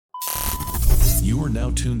You are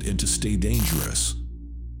now tuned into Stay Dangerous.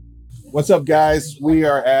 What's up, guys? We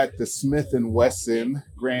are at the Smith & Wesson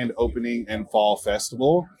Grand Opening and Fall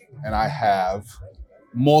Festival, and I have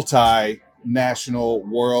multi-national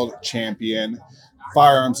world champion,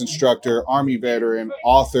 firearms instructor, Army veteran,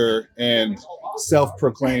 author, and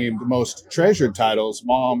self-proclaimed most treasured titles,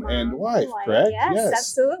 mom and wife, correct? Yes,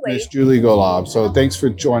 absolutely. Miss Julie Golob. So thanks for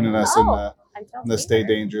joining us in the Stay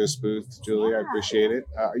Dangerous booth, Julie. I appreciate it.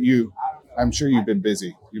 I'm sure you've been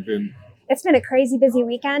busy. It's been a crazy busy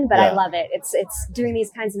weekend, but I love it. It's doing these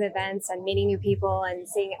kinds of events and meeting new people and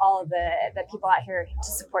seeing all of the people out here to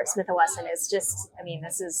support Smith & Wesson is just,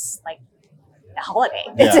 this is like a holiday.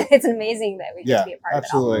 Yeah. It's amazing that we get to be a part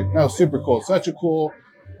absolutely. of it all. No, super cool. Such a cool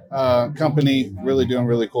company, really doing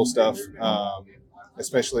really cool stuff,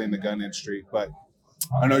 especially in the gun industry. But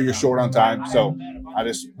I know you're short on time, so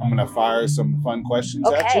I'm going to fire some fun questions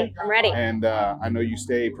at you. Okay, I'm ready. And I know you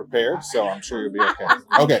stay prepared, so I'm sure you'll be okay.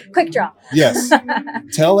 Okay. Quick draw. Yes.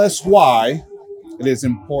 Tell us why it is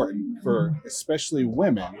important for especially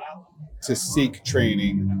women to seek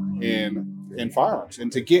training in firearms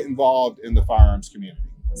and to get involved in the firearms community.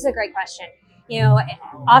 This is a great question.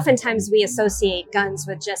 Oftentimes we associate guns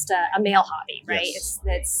with just a male hobby, right? Yes.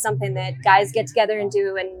 It's something that guys get together and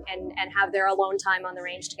do and have their alone time on the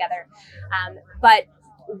range together. But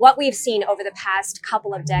what we've seen over the past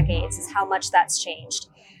couple of decades is how much that's changed.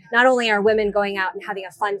 Not only are women going out and having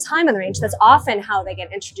a fun time on the range, that's often how they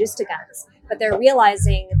get introduced to guns, but they're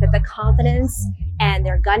realizing that the confidence and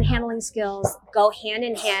their gun handling skills go hand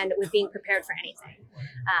in hand with being prepared for anything.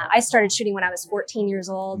 I started shooting when I was 14 years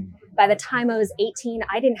old. By the time I was 18,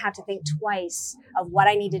 I didn't have to think twice of what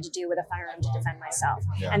I needed to do with a firearm to defend myself.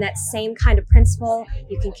 Yeah. And that same kind of principle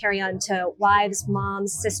you can carry on to wives,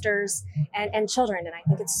 moms, sisters, and children. And I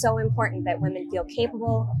think it's so important that women feel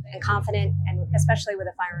capable and confident, and especially with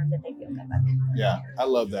a firearm that they feel good with. Yeah, I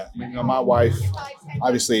love that. My wife,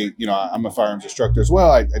 obviously, I'm a firearms instructor as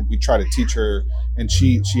well. We try to teach her, and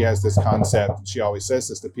she has this concept. She always says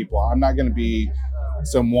this to people: I'm not going to be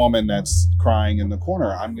some woman that's crying in the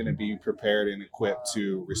corner. I'm going to be prepared and equipped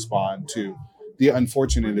to respond to the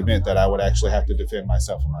unfortunate event that I would actually have to defend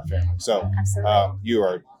myself and my family. So you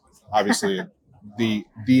are obviously the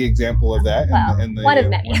example of that. One of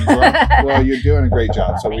many. Well, you're doing a great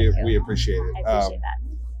job. So we appreciate it. I appreciate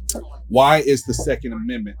that. Why is the Second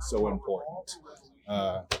Amendment so important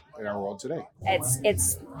in our world today?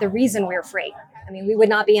 It's the reason we're free. We would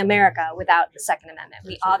not be America without the Second Amendment.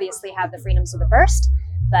 We obviously have the freedoms of the First,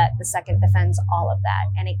 but the Second defends all of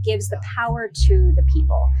that. And it gives the power to the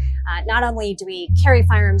people. Not only do we carry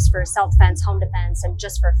firearms for self-defense, home defense, and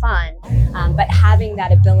just for fun, but having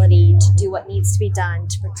that ability to do what needs to be done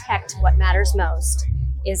to protect what matters most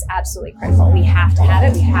is absolutely critical. We have to have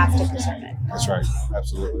it. We have to preserve it. That's right.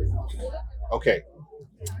 Absolutely. Okay.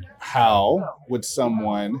 How would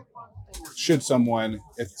should someone,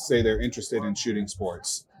 if say they're interested in shooting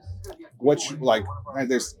sports, there's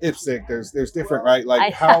IPSC, there's different,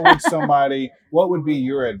 right? How would what would be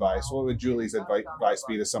your advice? What would Julie's advice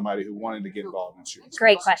be to somebody who wanted to get involved in shooting sports?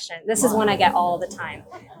 Great question. This is one I get all the time.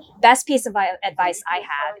 Best piece of advice I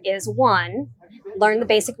have is, one, learn the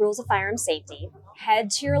basic rules of firearm safety,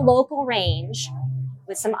 head to your local range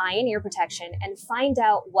with some eye and ear protection and find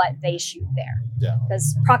out what they shoot there. Yeah.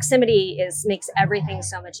 Because proximity makes everything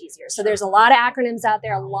so much easier. So there's a lot of acronyms out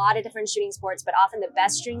there, a lot of different shooting sports, but often the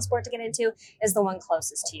best shooting sport to get into is the one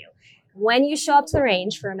closest to you. When you show up to the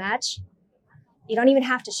range for a match, you don't even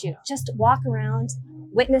have to shoot. Just walk around,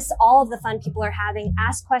 witness all of the fun people are having,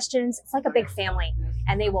 ask questions. It's like a big family,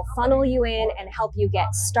 and they will funnel you in and help you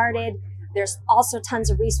get started. There's also tons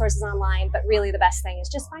of resources online, but really the best thing is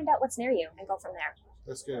just find out what's near you and go from there.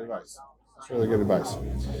 That's good advice. That's really good advice.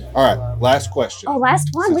 All right, last question. Oh, last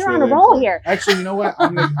one. We're really on a roll here. Actually, you know what?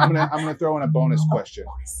 I'm gonna throw in a bonus question.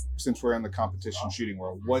 Since we're in the competition shooting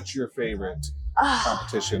world, what's your favorite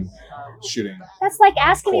competition shooting? That's like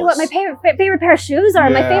asking me what my favorite pair of shoes are.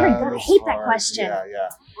 My favorite gun. I hate that question.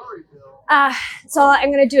 Yeah. So I'm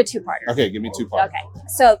going to do a two-parter. Okay, give me two-parter. Okay.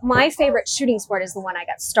 So my favorite shooting sport is the one I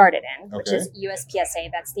got started in, which Okay. is USPSA.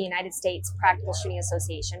 That's the United States Practical Shooting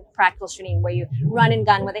Association. Practical shooting where you run and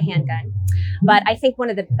gun with a handgun. But I think one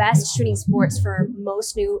of the best shooting sports for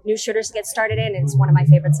most new shooters to get started in, and it's one of my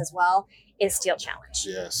favorites as well, is Steel Challenge.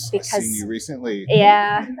 Yes, Because- I've seen you recently.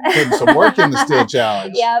 Yeah. Putting some work in the Steel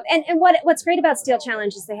Challenge. Yeah, and what's great about Steel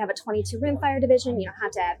Challenge is they have a 22 rimfire division. You don't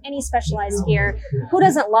have to have any specialized gear. Who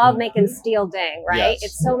doesn't love making steel ding, right? Yes.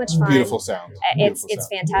 It's so much fun. Beautiful sound. It's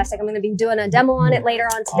fantastic. I'm going to be doing a demo on it later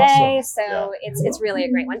on today. Awesome. So it's really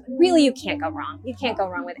a great one. Really, you can't go wrong. You can't go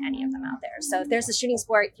wrong with any of them out there. So if there's a shooting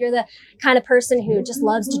sport, if you're the kind of person who just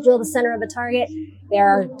loves to drill the center of a target, there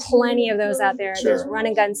are plenty of those out there. Sure. There's run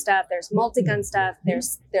and gun stuff. There's multi-gun stuff.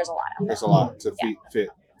 There's a lot out there. There's a lot to fit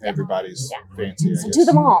everybody's fancy. So do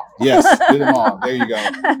them all. Yes, do them all. There you go.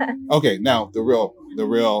 Okay, now the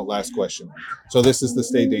real last question. So this is the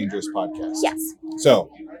Stay Dangerous podcast. Yes.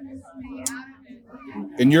 So,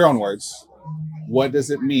 in your own words, what does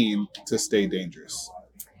it mean to stay dangerous?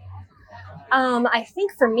 I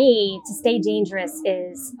think for me, to stay dangerous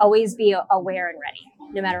is always be aware and ready,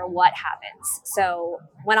 no matter what happens. So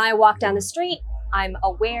when I walk down the street, I'm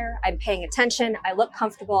aware, I'm paying attention, I look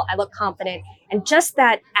comfortable, I look confident. And just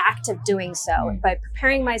that act of doing so, by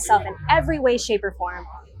preparing myself in every way, shape, or form,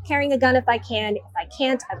 carrying a gun if I can. If I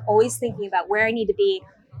can't, I'm always thinking about where I need to be,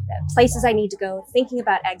 the places I need to go, thinking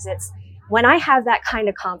about exits. When I have that kind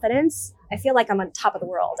of confidence, I feel like I'm on top of the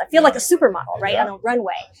world. I feel like a supermodel, right, on a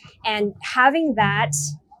runway. And having that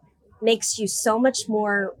makes you so much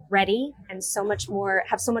more ready and have so much more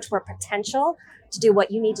potential to do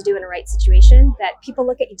what you need to do in a right situation, that people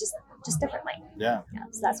look at you just differently. Yeah.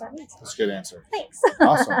 So that's what it means. That's a good answer. Thanks.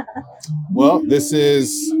 Awesome. Well, this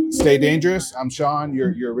is Stay Dangerous. I'm Sean,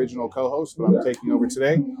 your original co-host, but I'm taking over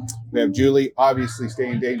today. We have Julie, obviously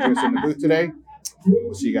staying dangerous in the booth today.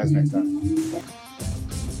 We'll see you guys next time.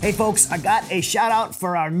 Hey folks, I got a shout out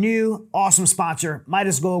for our new awesome sponsor,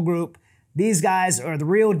 Midas Gold Group. These guys are the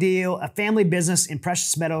real deal, a family business in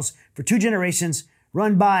precious metals for 2 generations,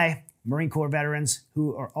 run by Marine Corps veterans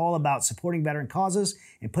who are all about supporting veteran causes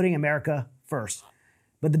and putting America first.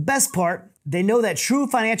 But the best part, they know that true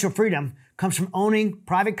financial freedom comes from owning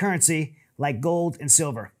private currency like gold and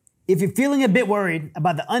silver. If you're feeling a bit worried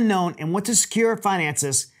about the unknown and want to secure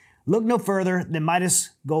finances, look no further than Midas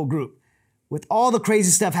Gold Group. With all the crazy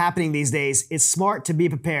stuff happening these days, it's smart to be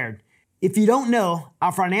prepared. If you don't know,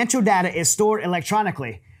 our financial data is stored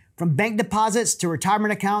electronically, from bank deposits to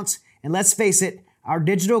retirement accounts, and let's face it, our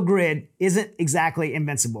digital grid isn't exactly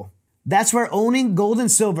invincible. That's where owning gold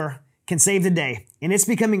and silver can save the day, and it's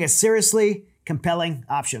becoming a seriously compelling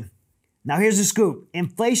option. Now here's the scoop.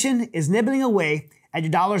 Inflation is nibbling away at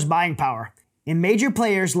your dollar's buying power, and major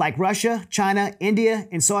players like Russia, China, India,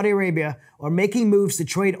 and Saudi Arabia are making moves to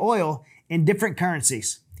trade oil in different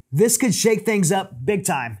currencies. This could shake things up big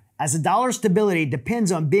time, as the dollar's stability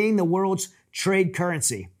depends on being the world's trade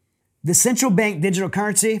currency. The central bank digital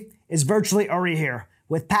currency is virtually already here,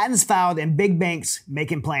 with patents filed and big banks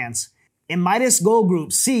making plans. And Midas Gold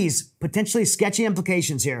Group sees potentially sketchy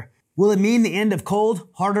implications here. Will it mean the end of cold,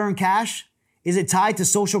 hard-earned cash? Is it tied to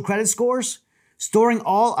social credit scores? Storing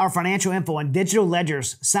all our financial info in digital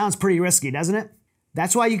ledgers sounds pretty risky, doesn't it?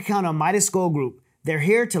 That's why you can count on Midas Gold Group. They're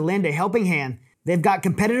here to lend a helping hand. They've got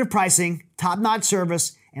competitive pricing, top-notch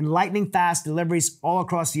service, and lightning-fast deliveries all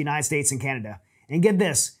across the United States and Canada. And get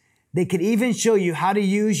this, they could even show you how to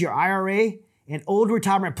use your IRA and old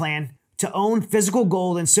retirement plan to own physical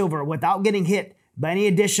gold and silver without getting hit by any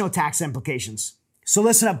additional tax implications. So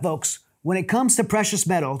listen up, folks. When it comes to precious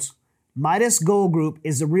metals, Midas Gold Group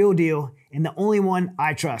is the real deal and the only one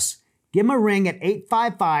I trust. Give them a ring at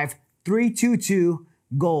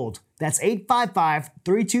 855-322-GOLD. That's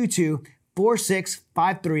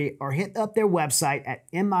 855-322-4653, or hit up their website at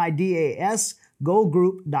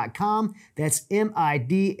midasgoldgroup.com. That's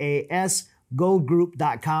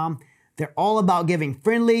midasgoldgroup.com. They're all about giving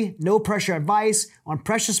friendly, no pressure advice on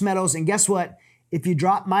precious metals. And guess what? If you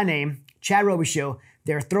drop my name, Chad Roby Show,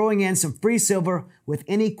 they're throwing in some free silver with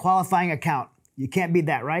any qualifying account. You can't beat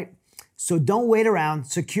that, right? So don't wait around.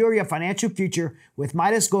 Secure your financial future with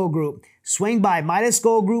Midas Gold Group. Swing by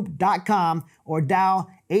midasgoldgroup.com or dial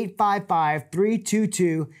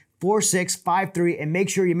 855-322-4653 and make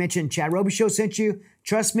sure you mention Chad Roby Show sent you.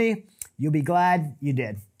 Trust me, you'll be glad you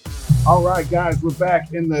did. All right, guys, we're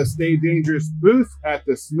back in the Stay Dangerous booth at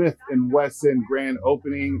the Smith & Wesson grand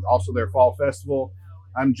opening, also their fall festival.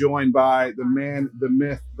 I'm joined by the man, the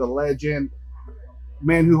myth, the legend,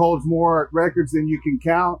 man who holds more records than you can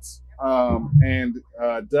count, and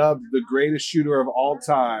dubbed the greatest shooter of all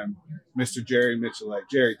time, Mr. Jerry Mitchellek.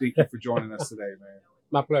 Jerry, thank you for joining us today, man.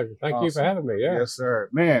 My pleasure. Thank you for having me. Yeah. Yes, sir.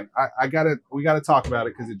 Man, we gotta talk about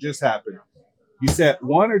it because it just happened. You set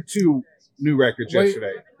 1 or 2 new records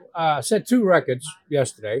yesterday. I set 2 records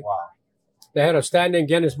yesterday. Wow. They had a standing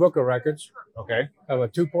Guinness Book of Records Okay. of a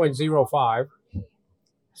 2.05.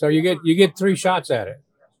 So you get 3 shots at it.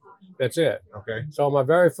 That's it. Okay. So on my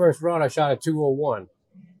very first run, I shot a 201.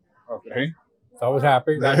 Okay. So I was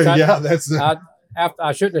happy. Yeah, that's I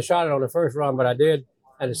shouldn't have shot it on the first run, but I did.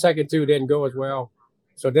 and the second two didn't go as well.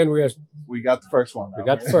 So then We got the first one. we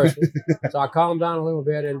got the first one. So I calmed down a little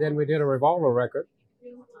bit, and then we did a revolver record,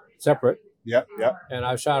 separate, Yep. and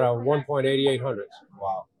I shot a 1.8800.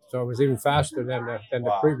 Wow. So it was even faster than the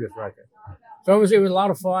Wow. previous record. So it was a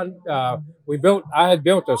lot of fun. I had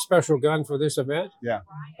built a special gun for this event. Yeah.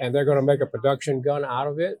 And they're going to make a production gun out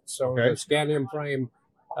of it. So Okay. the scandium frame,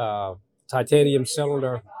 titanium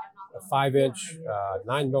cylinder, a 5-inch,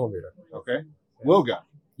 9mm. Okay. Wheel gun.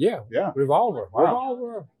 Yeah. Yeah. Revolver. Wow.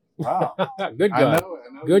 Revolver. Wow. Good I gun. know.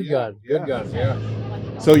 Good Yeah, gun. yeah. Good gun. Yeah.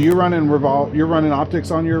 So you're running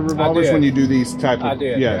optics on your revolvers did. when you do these type of. I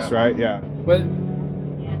did, Yes. yeah. Right. Yeah. But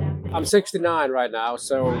I'm 69 right now,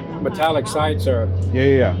 so metallic sights are,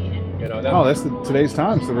 Yeah. that, Oh, that's today's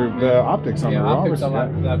time. So the optics on the revolvers.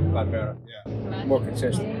 optics are a lot better. Yeah. More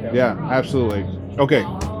consistent. Yeah, absolutely. Okay,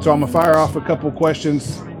 so I'm gonna fire off a couple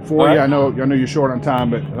questions for All you. right. I know you're short on time,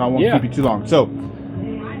 but I won't Yeah. keep you too long. So,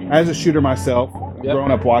 as a shooter myself, Yep.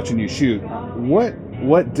 growing up watching you shoot,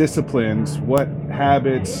 what disciplines, what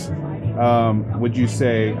habits would you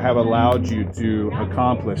say have allowed you to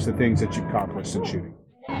accomplish the things that you accomplished in shooting?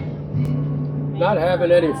 Not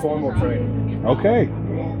having any formal training. Okay,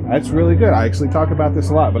 that's really good. I actually talk about this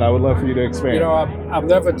a lot, but I would love for you to expand. I've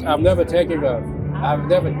never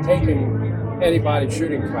taken anybody's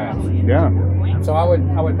shooting class. Yeah, So I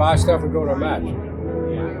would buy stuff and go to a match.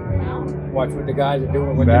 Watch what the guys are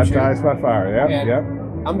doing, what they shoot. baptized by fire. Yep, And yep.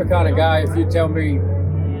 I'm the kind of guy, if you tell me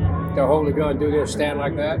to hold a gun, do this, stand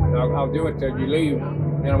like that, I'll do it till you leave,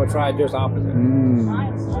 and I'm gonna try just opposite.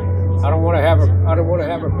 I don't want to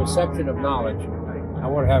have a perception of knowledge. I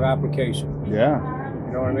want to have application. Yeah,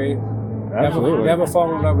 You know what I mean? absolutely. Never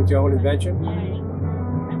fall in love with your own invention.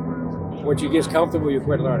 Once you get comfortable, you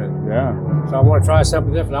quit learning. Yeah, So I want to try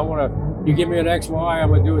something different. You give me an X, Y, I'm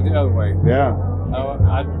gonna do it the other way. yeah.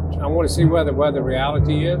 I want to see where the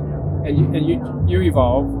reality is, and you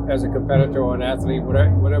evolve as a competitor or an athlete,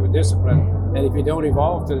 whatever discipline. And if you don't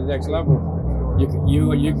evolve to the next level,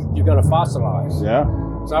 you're gonna fossilize. Yeah,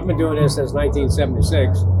 So I've been doing this since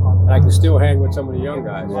 1976, and I can still hang with some of the young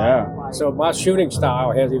guys. yeah. So my shooting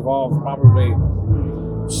style has evolved probably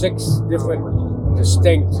 6 different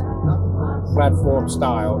distinct platform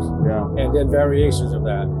styles, Yeah, and then variations of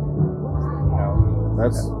that. You know,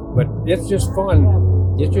 that's but it's just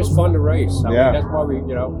fun. It's just fun to race. I mean, Yeah. that's why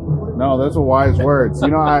no, those are wise words.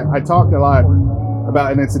 I talk a lot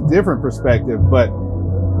about, and it's a different perspective, but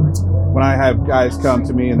when I have guys come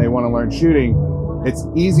to me and they want to learn shooting, it's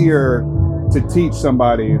easier to teach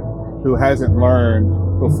somebody who hasn't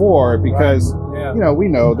learned before because Yeah. we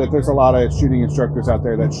know that there's a lot of shooting instructors out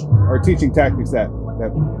there that are teaching tactics that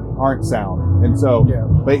aren't sound, and so Yeah.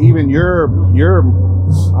 but even your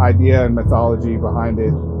idea and methodology behind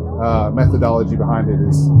it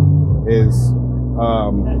is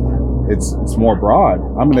it's more broad.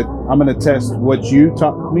 I'm gonna test what you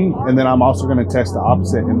taught me, and then I'm also gonna test the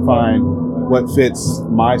opposite and find what fits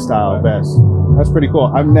my style best. That's pretty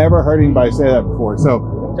cool. I've never heard anybody say that before. So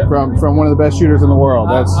from one of the best shooters in the world.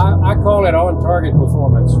 That's I call it on target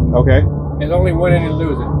performance. okay. It's only winning and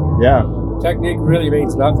losing. Yeah, Technique really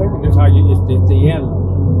means nothing. It's how you. It's the end.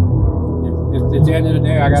 It's the end of the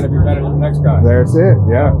day. I got to be better than the next guy. there's it.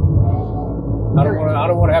 Yeah, I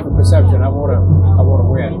don't want to have a perception. I want to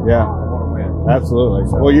win. yeah. I want to win.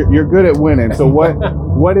 Absolutely. Well, you're good at winning. So what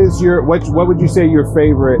would you say your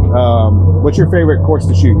favorite what's your favorite course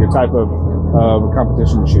to shoot? Your type of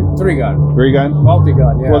competition to shoot? 3-gun, 3-gun.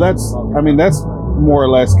 multi-gun. Yeah. Well, that's more or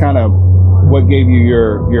less kind of what gave you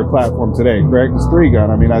your platform today, correct? It's 3-gun.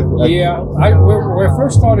 I mean, When we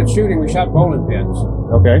first started shooting, we shot bowling pins.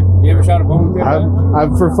 okay. You ever shot a bowling pin?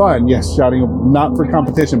 I've for fun, yes, shooting not for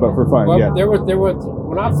competition, but for fun. Well, Yeah. there was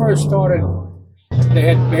when I first started, they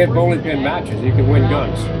had bowling pin matches. You could win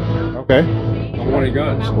guns. Okay. I wanted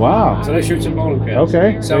guns. Wow. So they shoot some bowling pins.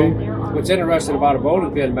 Okay. So what's interesting about a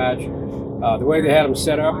bowling pin match, the way they had them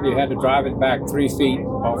set up, you had to drive it back 3 feet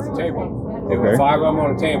off the table. There were Okay. 5 of them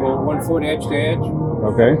on the table, 1 foot edge to edge,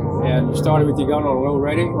 Okay. and you started with your gun on a low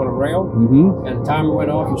ready on a rail, Mm-hmm. and the timer went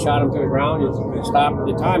off. You shot them to the ground. You stopped.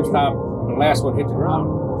 Your time stopped. The last one hit the ground.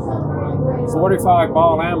 45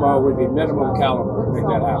 ball ammo would be minimum caliber to make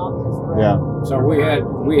that happen. Yeah. So we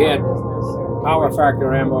had power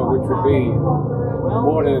factor ammo, which would be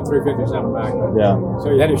more than a 357 Magnum. Yeah. So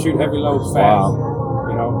you had to shoot heavy loads fast,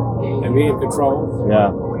 and be in control. Yeah.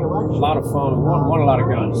 A lot of fun. Won a lot of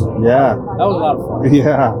guns. Yeah. That was a lot of fun.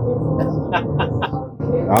 Yeah.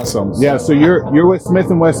 Awesome. Yeah. So you're with Smith &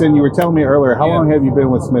 Wesson. You were telling me earlier. How Yeah. long have you been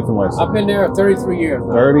with Smith & Wesson? I've been there 33 years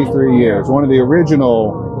now. 33 years. One of the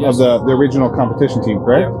original Yes. of the original competition team,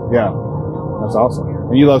 correct? Yeah. That's awesome.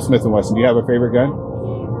 And you love Smith & Wesson. Do you have a favorite gun?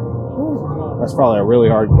 That's probably a really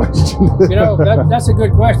hard question. You know, that's a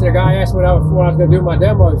good question. A guy asked me when I was going to do my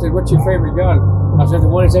demo. He said, "What's your favorite gun?" I said, "The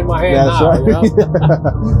one that's in my hand That's now." right. You know?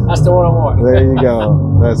 That's the one I want. There you go.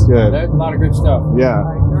 That's good. There's a lot of good stuff. Yeah.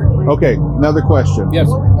 Okay, another question. Yes.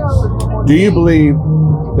 Do you believe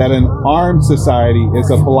that an armed society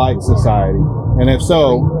is a polite society? And if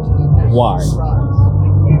so, why?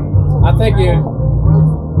 I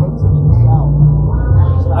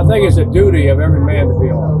think it's a duty of every man to be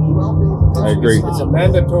armed. I agree. It's a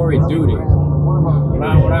mandatory duty. When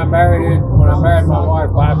I married my wife,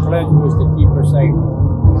 my pledge was to keep her safe.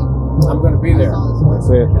 I'm going to be there. That's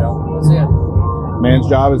it. You know, that's it. Man's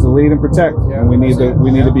job is to lead and protect, and we need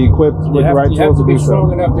to be equipped with the right You have tools to to be do so.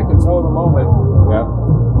 strong enough to control the moment, Yeah,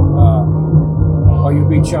 or you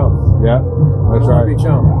be chump. yeah, that's You right. be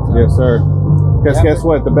chump. Yes, sir. Because guess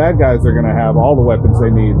what? The bad guys are going to have all the weapons they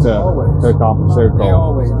need to accomplish their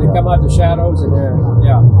goal. They come out the shadows and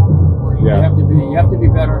Yeah. You have to be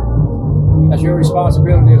better. That's your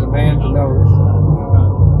responsibility as a man to know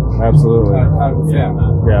Absolutely. how to defend.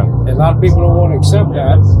 Yeah. And a lot of people don't want to accept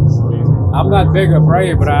that. I'm not big or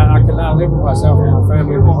brave, but I cannot live with myself and my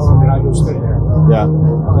family at home, and I just sit there. Yeah.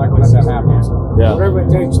 I'm not going to let that happen. So Yeah. whatever it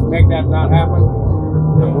takes to make that not happen,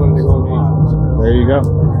 I'm willing to go miles. There you go.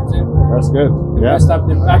 That's good. Yeah.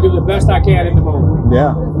 I do the best I can in the moment.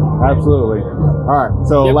 Yeah. Absolutely. All right.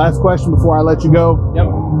 So Yep. last question before I let you go. Yep.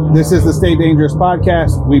 This is the Stay Dangerous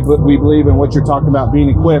podcast. We believe in what you're talking about, being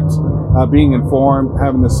equipped, being informed,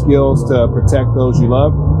 having the skills to protect those you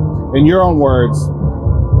love. In your own words,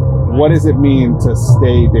 what does it mean to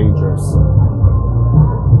stay dangerous?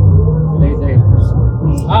 Stay dangerous.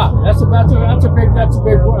 That's a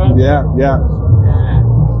big word. Yeah.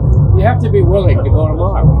 You have to be willing to go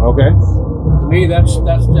tomorrow. Okay. To me, that's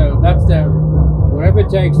the whatever it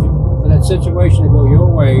takes for that situation to go your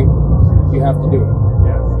way, you have to do it.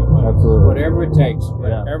 Absolutely. Whatever it takes,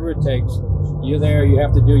 you're there. You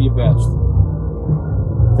have to do your best.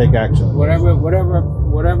 Take action.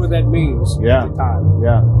 Whatever that means. Yeah. At the time.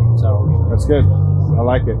 Yeah. So That's good. I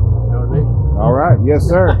like it. you know what I mean. All right. Yes,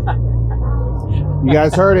 sir. You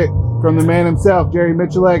guys heard it from the man himself, Jerry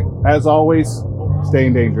Michalek. As always,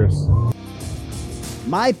 staying dangerous.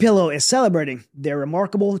 My Pillow is celebrating their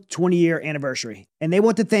remarkable 20-year anniversary, and they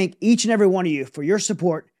want to thank each and every one of you for your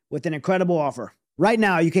support with an incredible offer. Right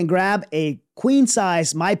now, you can grab a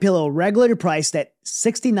queen-size My Pillow regulated priced at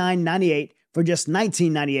 $69.98 for just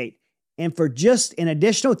 $19.98, and for just an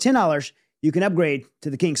additional $10, you can upgrade to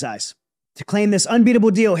the king size. To claim this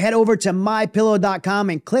unbeatable deal, head over to mypillow.com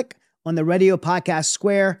and click on the radio podcast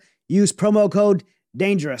square. Use promo code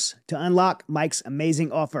DANGEROUS to unlock Mike's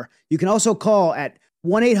amazing offer. You can also call at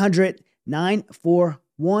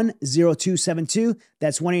 1-800-941-0272.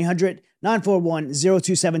 That's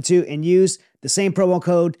 1-800-941-0272 and use the same promo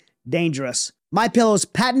code DANGEROUS. MyPillow's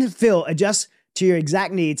patented fill adjusts to your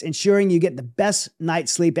exact needs, ensuring you get the best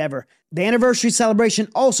night's sleep ever. The anniversary celebration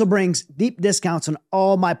also brings deep discounts on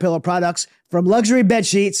all MyPillow products, from luxury bed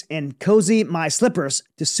sheets and cozy My Slippers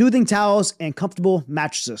to soothing towels and comfortable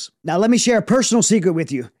mattresses. Now, let me share a personal secret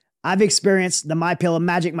with you. I've experienced the MyPillow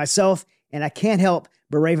magic myself, and I can't help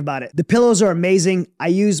but rave about it. The pillows are amazing. I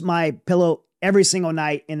use MyPillow every single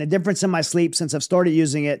night, and the difference in my sleep since I've started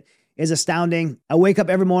using it is astounding. I wake up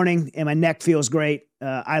every morning and my neck feels great.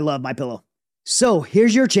 I love MyPillow. So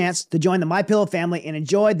here's your chance to join the MyPillow family and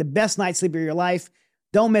enjoy the best night's sleep of your life.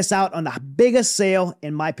 Don't miss out on the biggest sale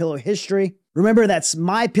in MyPillow history. Remember, that's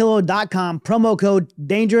mypillow.com, promo code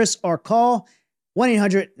DANGEROUS, or call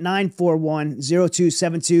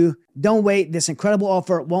 1-800-941-0272. Don't wait. This incredible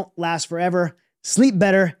offer won't last forever. Sleep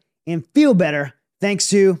better and feel better thanks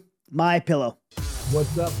to MyPillow.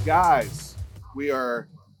 What's up, guys? We are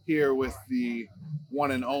here with the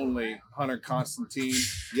one and only Hunter Constantine.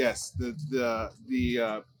 Yes, the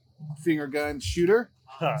finger gun shooter,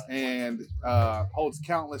 and holds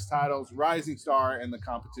countless titles. Rising star in the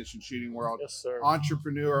competition shooting world. Yes, sir.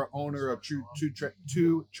 Entrepreneur, owner of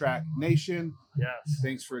Two Track Nation. Yes.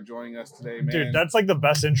 Thanks for joining us today, man. Dude, that's like the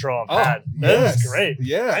best intro I've had. That is great.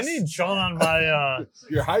 Yes. I need Sean on my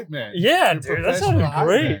Your hype man. yeah, Your dude, that sounded professional hype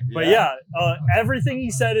great. man. But yeah, everything he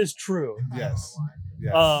said is true. Yes.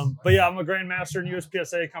 Yes. But yeah, I'm a grandmaster in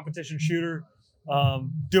USPSA competition shooter.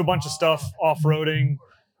 Do a bunch of stuff, off-roading,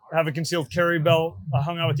 have a concealed carry belt. I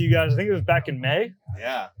hung out with you guys. I think it was back in May.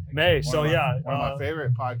 Yeah. May. So One yeah. of my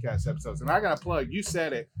favorite podcast episodes. And I got to plug, you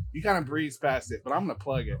said it, you kind of breezed past it, but I'm going to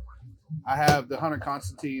plug it. I have the Hunter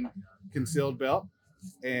Constantine concealed belt.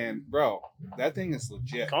 And bro, that thing is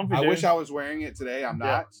legit. Comfy, I dude. wish I was wearing it today. I'm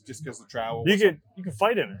not, just because of travel. You could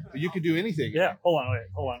fight in it. You could do anything. Yeah. Hold on.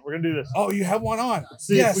 We're gonna do this. Oh, you have one on. Let's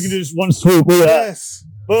see yes. if we can do this one swoop. Look at that. Yes.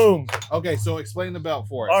 Boom. Okay, so explain the belt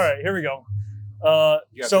for us. All right, here we go.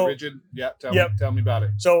 You got So the rigid. Yeah. Tell me about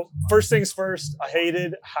it. So first things first, I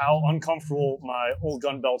hated how uncomfortable my old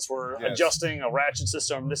gun belts were, Yes. adjusting a ratchet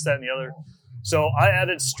system, this, that, and the other. So I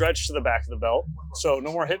added stretch to the back of the belt. So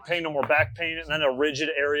no more hip pain, no more back pain, and then a rigid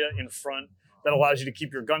area in front that allows you to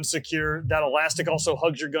keep your gun secure. That elastic also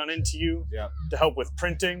hugs your gun into you to help with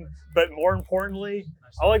printing. But more importantly,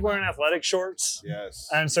 I like wearing athletic shorts. Yes.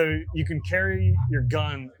 And so you can carry your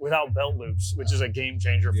gun without belt loops, which is a game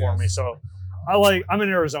changer for me. So I'm in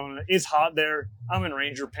Arizona. It's hot there. I'm in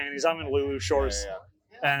Ranger panties. I'm in Lulu shorts.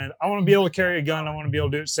 And I want to be able to carry a gun. I want to be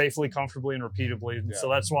able to do it safely, comfortably, and repeatably. And so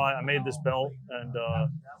that's why I made this belt. And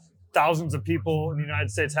thousands of people in the United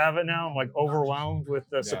States have it now. I'm like overwhelmed with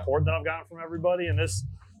the support that I've gotten from everybody. And this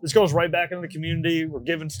goes right back into the community. We're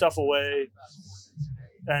giving stuff away.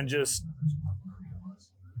 And just,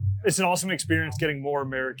 it's an awesome experience getting more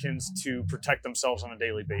Americans to protect themselves on a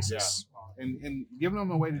daily basis. And giving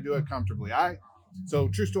them a way to do it comfortably. So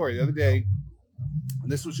true story. The other day,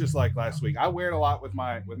 and this was just like last week. I wear it a lot with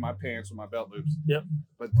my pants, with my belt loops. Yep.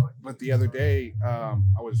 But the other day, I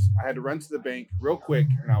had to run to the bank real quick,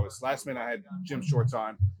 and last minute. I had gym shorts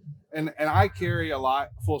on, and I carry a lot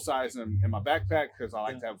full size in my backpack because I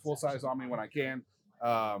like to have full size on me when I can.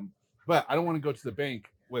 But I don't want to go to the bank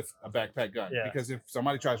with a backpack gun because if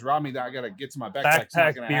somebody tries to rob me, then I got to get to my backpack.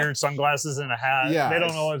 Backpack, beard, sunglasses, and a hat. Yeah, they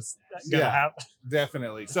don't know what's gonna happen.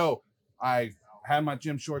 Definitely. So I had my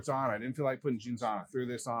gym shorts on. I didn't feel like putting jeans on. I threw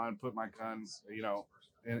this on, put my gun,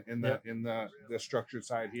 in the structured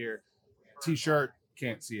side here. T-shirt,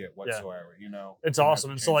 can't see it whatsoever. It's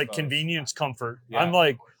awesome. And so like convenience, comfort. Yeah. I'm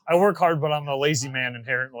like, I work hard, but I'm a lazy man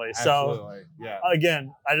inherently. Absolutely. So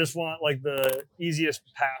again, I just want like the easiest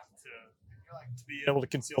path to be able to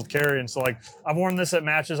concealed carry. And so like I've worn this at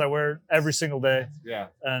matches. I wear it every single day. Yeah.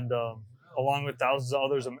 And along with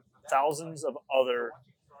thousands of other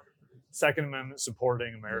Second Amendment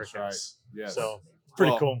supporting Americans. That's right. Yes. So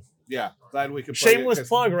pretty cool. Yeah, glad we could play shameless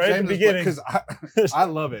plug right at the beginning because I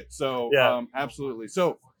love it. So absolutely.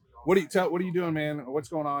 So what are you doing, man? What's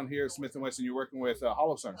going on here at Smith & Wesson? You're working with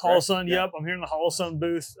Holosun. Holosun, yep. I'm here in the Holosun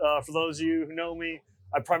booth. For those of you who know me,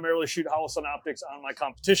 I primarily shoot Holosun optics on my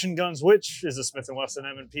competition guns, which is a Smith & Wesson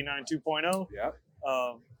M&P 9 2.0. Yeah.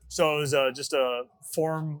 So it was just a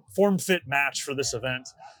form fit match for this event.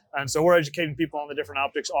 And so we're educating people on the different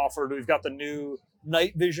optics offered. We've got the new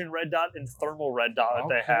night vision red dot and thermal red dot that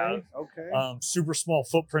they have. Okay. Super small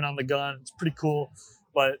footprint on the gun. It's pretty cool.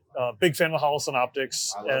 But big fan of Holosun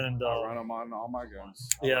optics. I run them on all my guns.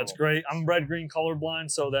 It's great. I'm red-green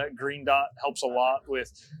colorblind, so that green dot helps a lot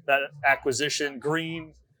with that acquisition.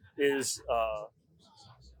 Green is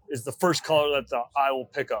the first color that the eye will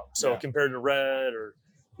pick up. So compared to red or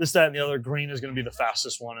this, that, and the other, green is going to be the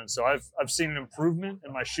fastest one. And so I've seen an improvement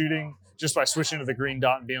in my shooting just by switching to the green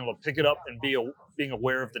dot and being able to pick it up and being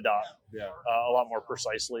aware of the dot a lot more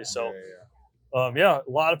precisely. So. A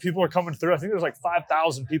lot of people are coming through. I think there's like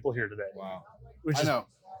 5,000 people here today. Wow. I know.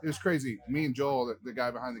 It was crazy. Me and Joel, the guy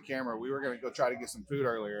behind the camera, we were going to go try to get some food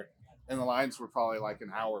earlier, and the lines were probably like an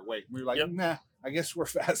hour wait. We were like, nah, I guess we're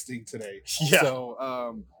fasting today. Yeah.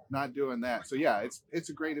 So not doing that. So, it's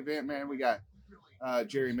a great event, man. We got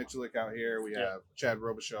Jerry Michalik out here. We have Chad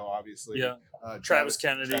Robichaux, obviously. Yeah. Travis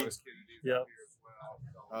Kennedy. Yeah.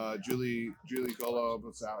 Julie Golob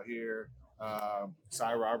was out here.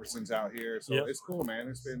 Cy Robertson's out here, so it's cool, man.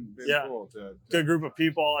 It's been cool. Good group of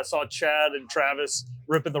people. I saw Chad and Travis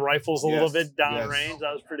ripping the rifles a little bit down range.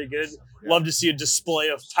 That was pretty good. Love to see a display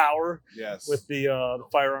of power with the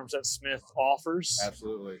firearms that Smith offers.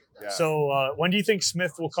 Absolutely. Yeah. So when do you think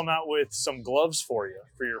Smith will come out with some gloves for you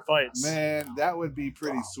for your fights? Man, that would be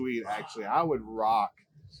pretty sweet. Actually, I would rock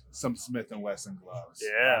some Smith & Wesson gloves.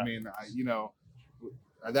 Yeah. I mean,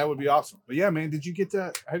 that would be awesome. But yeah, man, did you get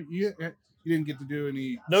to? You didn't get to do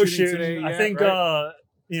any shooting today yet, I think right?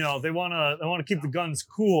 they want to keep the guns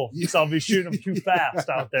cool, so I'll be shooting them too fast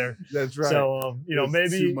out there. That's right. So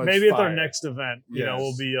maybe at their next event,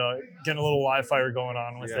 we'll be getting a little live fire going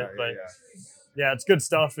on with it. But it's good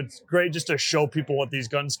stuff. It's great just to show people what these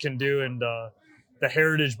guns can do and the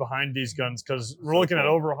heritage behind these guns, because we're looking at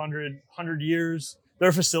over 100 years.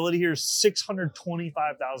 Their facility here is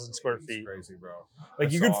 625,000 square feet. That's crazy, bro.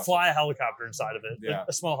 Like you could fly a helicopter inside of it,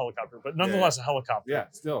 a small helicopter, but nonetheless a helicopter. Yeah,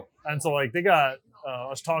 still. And so like they got, I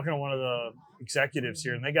was talking to one of the executives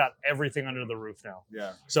here, and they got everything under the roof now.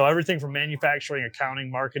 Yeah. So everything from manufacturing, accounting,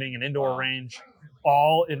 marketing, and indoor range,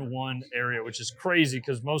 all in one area, which is crazy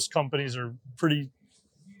because most companies are pretty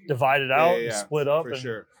divided out and split up. For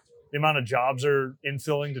sure. The amount of jobs are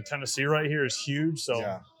infilling to Tennessee right here is huge.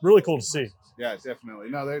 So really cool to see. Yeah, definitely.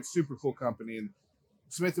 No, they're a super cool company. And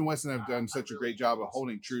Smith and Wesson have done such a great job of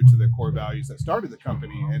holding true to the core values that started the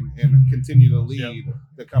company and continue to lead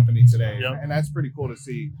the company today. And that's pretty cool to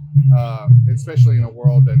see, especially in a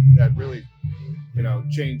world that really,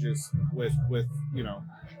 changes with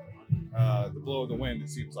the blow of the wind, it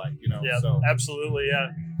seems like, Yeah, so. absolutely. Yeah.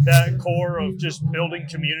 That core of just building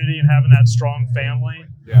community and having that strong family.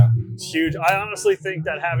 Yeah. It's huge. I honestly think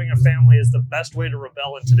that having a family is the best way to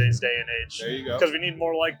rebel in today's day and age. There you go. Because we need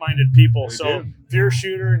more like-minded people. We so do. if you're a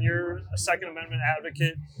shooter and you're a Second Amendment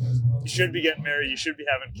advocate, you should be getting married. You should be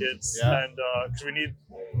having kids. Yeah. And because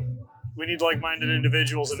we need like-minded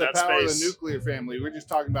individuals in that space. The power space. of the nuclear family. We were just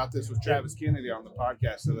talking about this with Travis Kennedy on the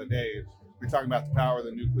podcast the other day. We're talking about the power of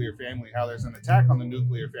the nuclear family, how there's an attack on the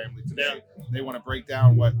nuclear family today. Yeah. They want to break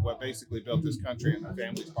down what basically built this country, and the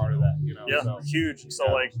family's part of that. Yeah, so, huge.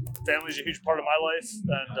 So like, family's a huge part of my life,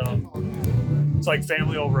 and it's like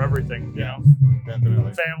family over everything. You know,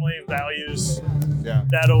 definitely. Family values. Yeah.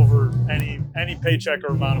 That over any paycheck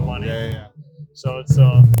or amount of money. Yeah. So it's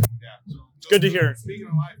it's good to hear. Speaking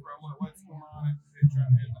of life, bro, what's going on in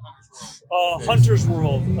Hunter's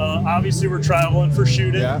World. Obviously, we're traveling for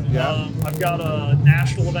shooting. Yeah. I've got a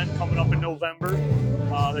national event coming up in November.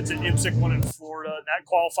 That's an IPSC one in Florida. That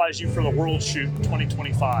qualifies you for the World Shoot in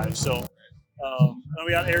 2025. So then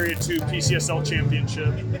we got Area 2 PCSL Championship.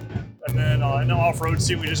 And then in the off-road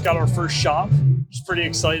scene, we just got our first shop, which is pretty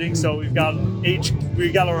exciting. So we got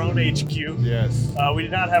our own HQ. Yes. We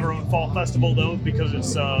did not have our own fall festival though, because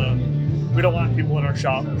it's we don't want people in our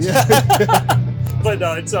shop. Yeah. But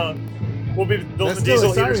it's we'll be building that's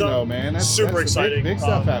diesel exciting, heaters up. though, man. That's super exciting. Big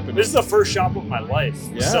stuff happening. This is the first shop of my life.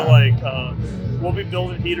 Yeah. So like we'll be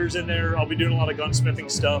building heaters in there. I'll be doing a lot of gunsmithing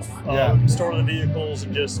stuff. Store the vehicles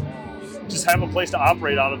and just have a place to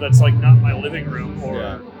operate out of that's like not my living room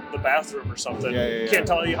or the bathroom or something. Can't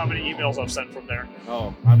tell you how many emails I've sent from there.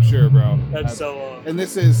 Oh, I'm sure, bro. And and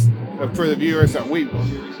this is for the viewers.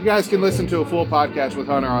 You guys can listen to a full podcast with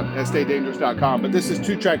Hunter on staydangerous.com, but this is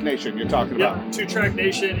 2-Track Nation you're talking about. 2-Track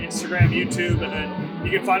Nation, Instagram, YouTube, and then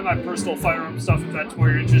you can find my personal firearm stuff if that's where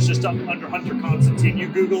you're interested. Just under Hunter Constantine. You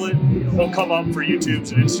Google it, it'll come up for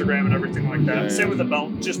YouTubes and Instagram and everything like that. Same with the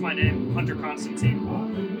belt, just my name, Hunter Constantine.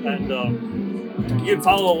 And you can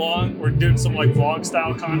follow along. We're doing some like vlog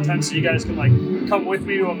style content, so you guys can like come with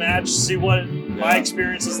me to a match, see what my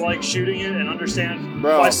experience is like shooting it, and understand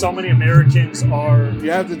why so many Americans are. You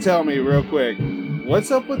have to tell me real quick, what's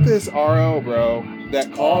up with this RO, bro?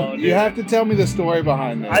 That call. You have to tell me the story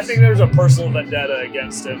behind this. I think there's a personal vendetta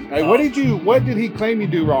against him. Hey, what did he claim you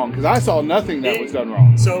do wrong? Because I saw nothing that was done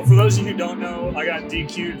wrong. So for those of you who don't know, I got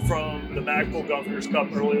DQ'd from the Magpul Governor's Cup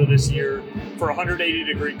earlier this year for a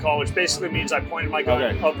 180-degree call, which basically means I pointed my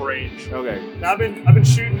gun uprange. Okay. Now I've been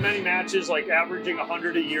shooting many matches, like averaging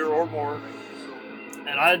 100 a year or more,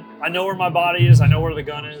 and I know where my body is. I know where the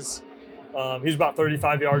gun is. He's about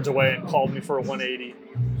 35 yards away and called me for a 180,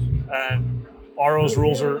 and RO's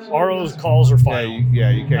calls are final.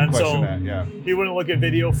 You can't question that. Yeah. He wouldn't look at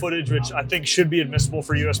video footage, which I think should be admissible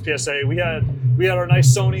for USPSA. We had our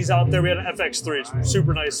nice Sonys out there. We had an FX3, it's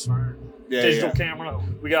super nice digital camera.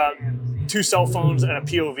 We got 2 cell phones and a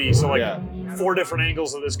POV, so 4 different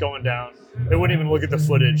angles of this going down. They wouldn't even look at the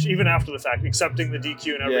footage, even after the fact, accepting the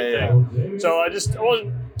DQ and everything. So I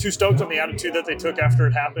wasn't too stoked on the attitude that they took after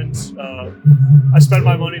it happened. I spend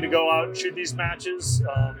my money to go out and shoot these matches,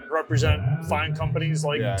 represent fine companies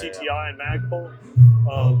like TTI and Magpul.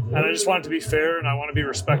 And I just want it to be fair, and I want to be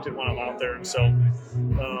respected when I'm out there. And so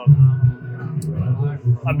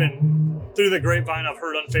I've been, through the grapevine, I've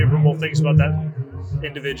heard unfavorable things about that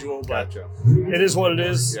individual, but it is what it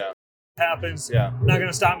is. Yeah. It happens. Yeah. Not going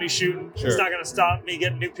to stop me shooting. Sure. It's not going to stop me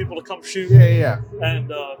getting new people to come shoot. Yeah.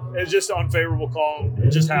 And it's just an unfavorable call. It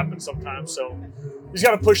just happens sometimes. So you just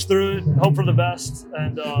got to push through it, hope for the best.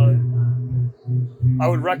 And I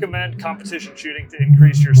would recommend competition shooting to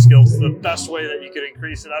increase your skills. The best way that you could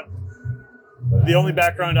increase it. The only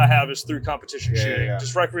background I have is through competition shooting,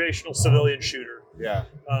 just recreational civilian shooter. Yeah.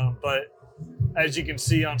 But as you can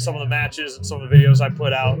see on some of the matches and some of the videos I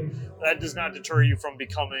put out, that does not deter you from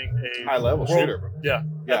becoming a high-level shooter. Yeah,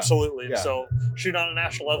 absolutely. Yeah. So shooting on a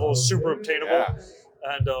national level is super obtainable. Yeah.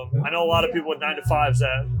 And I know a lot of people with 9-to-5s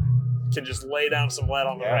that can just lay down some lead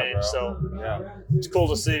on the range. Bro. So it's cool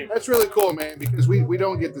to see. That's really cool, man, because we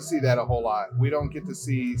don't get to see that a whole lot. We don't get to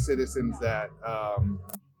see citizens that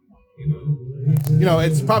you know,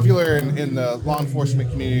 it's popular in the law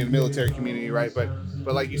enforcement community and the military community, right? But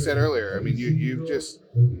like you said earlier, I mean,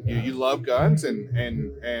 you love guns and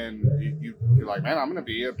you're like, man, I'm going to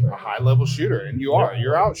be a high level shooter, and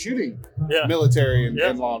you're out shooting military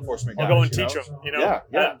and law enforcement guys. I'll go and teach them, you know.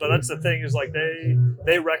 Yeah. But that's the thing is like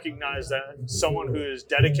they recognize that someone who is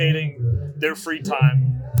dedicating their free time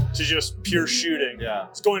to just pure shooting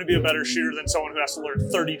is going to be a better shooter than someone who has to learn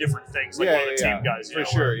 30 different things like one of the team guys. You know?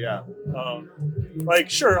 Sure, Like,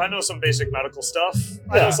 sure, I know some basic medical stuff.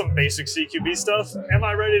 I know some basic CQB stuff. Am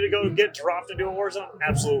I ready to go get dropped into a war zone?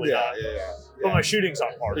 Absolutely not. But my shooting's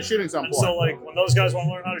on par. The shooting's on point. point. So, like, when those guys want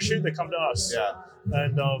to learn how to shoot, they come to us. Yeah.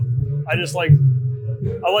 And I just like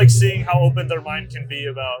seeing how open their mind can be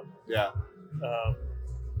about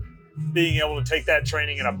being able to take that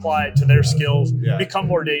training and apply it to their skills, become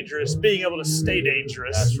more dangerous, being able to stay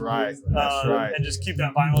dangerous. That's right. And just keep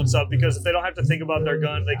that violence up, because if they don't have to think about their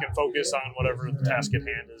gun, they can focus on whatever the task at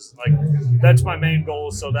hand is. Like, that's my main goal,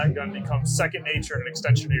 so that gun becomes second nature and an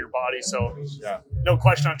extension of your body. So no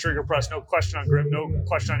question on trigger press, no question on grip, no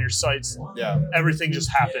question on your sights. Everything just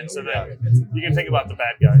happens, and then you can think about the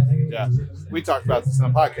bad guy. Yeah. We talked about this in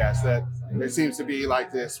the podcast, that there seems to be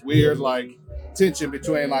like this weird like tension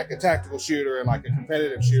between like a tactical shooter and like a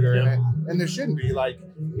competitive shooter, and there shouldn't be. Like,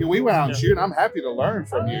 we went out and shoot. I'm happy to learn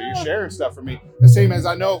from you. You're sharing stuff from me. The same as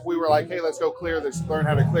I know if we were like, hey, let's go learn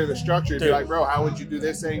how to clear the structure. You'd be like, bro, how would you do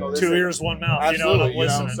this thing or this? 2 ears, 1 mouth. Absolutely. You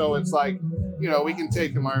know, so it's like, you know, we can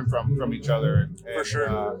take and learn from each other and for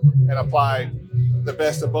sure, and apply the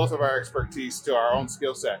best of both of our expertise to our own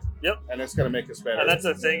skill set. Yep. And it's going to make us better. And that's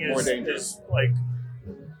the thing is like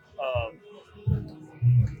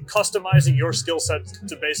customizing your skill set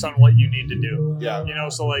to based on what you need to do. Yeah. You know,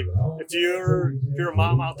 so like if you're a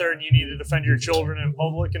mom out there and you need to defend your children in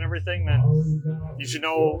public and everything, then you should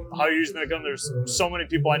know how you're using that gun. There's so many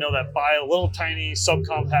people I know that buy a little tiny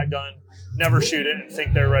subcompact gun, never shoot it, and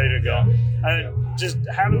think they're ready to go. And just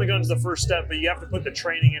having the gun's the first step, but you have to put the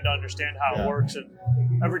training in to understand how it works. And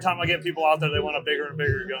every time I get people out there, they want a bigger and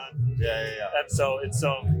bigger gun. And so it's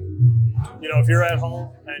you know, if you're at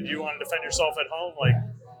home and you want to defend yourself at home, like,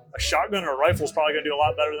 a shotgun or a rifle is probably going to do a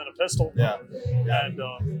lot better than a pistol.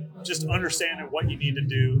 And just understanding what you need to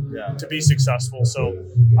do to be successful. So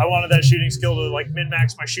I wanted that shooting skill to like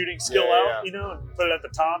min-max my shooting skill out, you know, and put it at the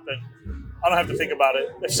top, and I don't have to think about it.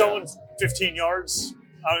 If someone's 15 yards,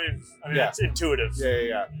 I mean, it's intuitive.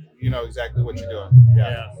 You know exactly what you're doing.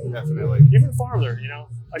 Yeah, definitely. Even farther, you know.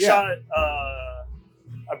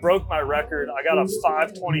 I broke my record. I got a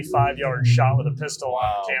 525-yard shot with a pistol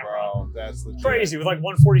on camera. Bro, that's legit. Crazy, with like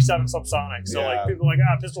 147 subsonic. So like people are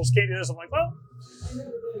like, pistols can't do this. I'm like, well,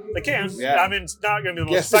 they can. I mean, it's not going to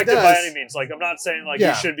be the most effective by any means. Like, I'm not saying like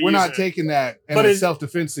you should be. We're using not taking that in a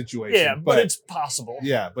self-defense situation. Yeah, but it's possible.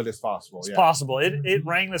 Yeah, but it's possible. It's possible. It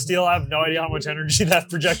rang the steel. I have no idea how much energy that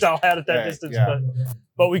projectile had at that distance,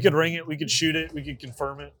 but we could ring it, we could shoot it, we could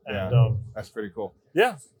confirm it. And that's pretty cool.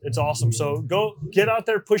 Yeah, it's awesome. So go get out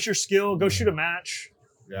there, push your skill, go shoot a match.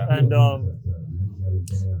 And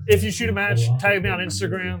if you shoot a match, tag me on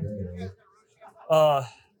Instagram.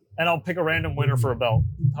 And I'll pick a random winner for a belt.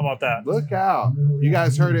 How about that? Look out. You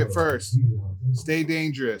guys heard it first. Stay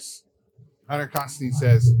dangerous. Hunter Constantine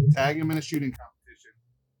says, tag him in a shooting competition,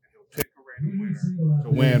 and he'll pick a random winner to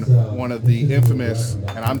win one of the infamous,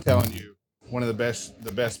 and I'm telling you, one of the best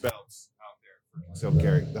belts out there for concealed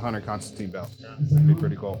carry, the Hunter Constantine belt. That'd be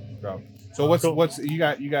pretty cool, bro. So what's you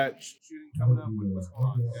got shooting coming up? What's going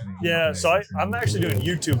on? Yeah, so I'm actually doing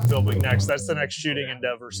YouTube filming next. That's the next shooting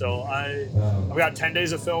endeavor. So I've got 10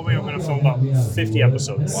 days of filming. I'm going to film about 50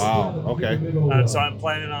 episodes. Wow. Okay. And so I'm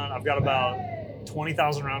planning on. I've got about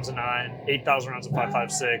 20,000 rounds of 9, 8,000 rounds of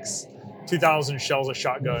 5.56, 2,000 shells of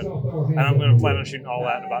shotgun, and I'm going to plan on shooting all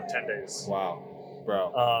that in about 10 days. Wow.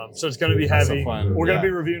 Bro. So it's going to be heavy. Fun, we're going to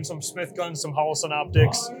be reviewing some Smith guns, some Holosun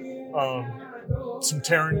optics, some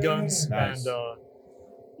Terran guns, and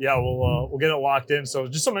we'll get it locked in. So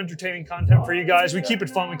just some entertaining content for you guys. We keep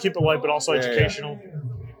it fun, we keep it light, but also educational.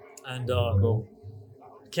 And cool.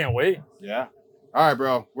 Can't wait. Yeah. All right,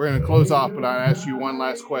 bro. We're going to close off, but I'll ask you one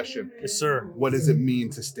last question. Yes, sir. What does it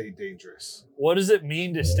mean to stay dangerous? What does it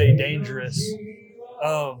mean to stay dangerous?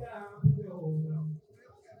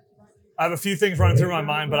 I have a few things running through my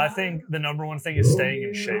mind, but I think the number one thing is staying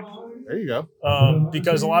in shape. There you go.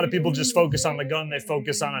 Because a lot of people just focus on the gun, they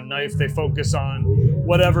focus on a knife, they focus on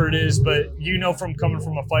whatever it is. But you know, from coming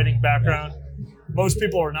from a fighting background, most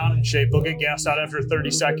people are not in shape. They'll get gassed out after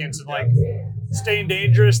 30 seconds. And like staying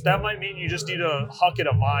dangerous, that might mean you just need to huck it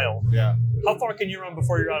a mile. Yeah. How far can you run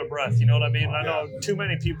before you're out of breath? You know what I mean? I know too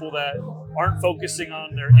many people that aren't focusing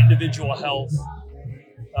on their individual health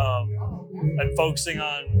and focusing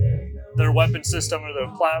on their weapon system or their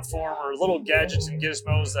platform or little gadgets and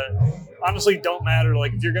gizmos that honestly don't matter.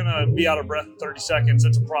 Like if you're gonna be out of breath in 30 seconds,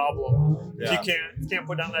 it's a problem. Yeah. If you can't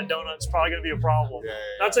put down that donut, it's probably gonna be a problem.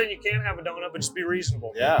 Not saying you can't have a donut, but just be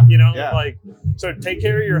reasonable. Like, so take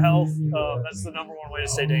care of your health. That's the number one way to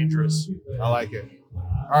stay dangerous. I like it.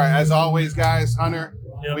 All right, as always, guys, Hunter,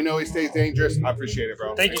 Yep. we know he stays dangerous. I appreciate it,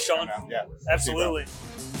 bro. Thank you, Thanks Sean. for coming out. Yeah, Absolutely.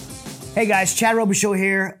 Hey guys, Chad Robichaux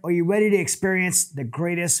here. Are you ready to experience the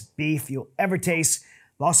greatest beef you'll ever taste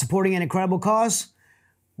while supporting an incredible cause?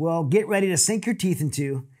 Well, get ready to sink your teeth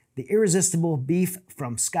into the irresistible beef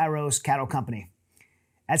from Skyros Cattle Company.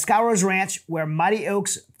 At Skyros Ranch, where Mighty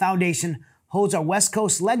Oaks Foundation holds our West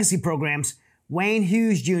Coast legacy programs, Wayne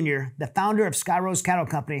Hughes Jr., the founder of Skyros Cattle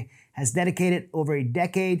Company, has dedicated over a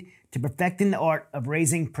decade to perfecting the art of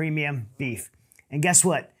raising premium beef. And guess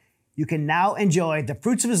what? You can now enjoy the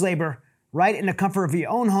fruits of his labor right in the comfort of your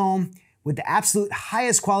own home with the absolute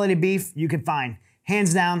highest quality beef you can find,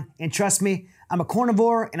 hands down. And trust me, I'm a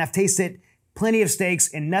carnivore and I've tasted plenty of steaks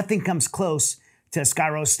and nothing comes close to a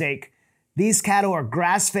Skyros steak. These cattle are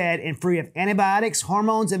grass-fed and free of antibiotics,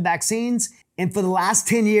 hormones, and vaccines. And for the last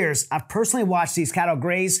 10 years, I've personally watched these cattle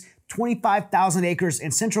graze 25,000 acres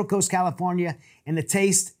in Central Coast, California, and the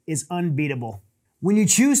taste is unbeatable. When you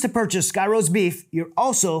choose to purchase Skyros beef, you're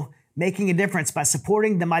also making a difference by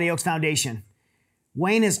supporting the Mighty Oaks Foundation.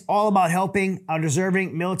 Wayne is all about helping our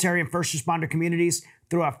deserving military and first responder communities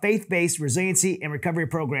through our faith-based resiliency and recovery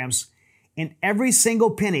programs. And every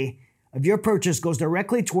single penny of your purchase goes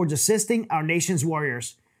directly towards assisting our nation's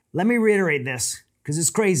warriors. Let me reiterate this, because it's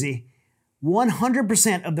crazy.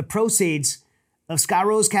 100% of the proceeds of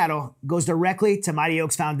Skyros cattle goes directly to Mighty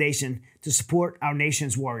Oaks Foundation to support our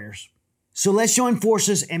nation's warriors. So let's join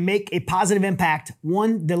forces and make a positive impact,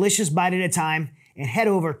 one delicious bite at a time, and head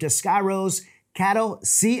over to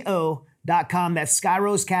skyroscattleco.com. That's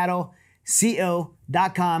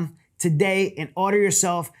skyroscattleco.com today and order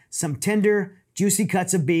yourself some tender, juicy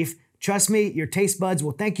cuts of beef. Trust me, your taste buds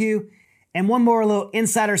will thank you. And one more little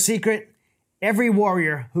insider secret. Every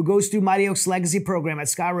warrior who goes through Mighty Oaks Legacy Program at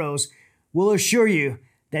Skyros will assure you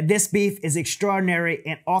that this beef is extraordinary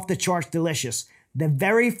and off the charts delicious. The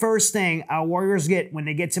very first thing our warriors get when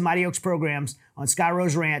they get to Mighty Oaks programs on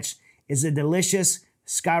Skyros Ranch is a delicious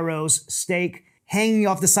Skyros steak hanging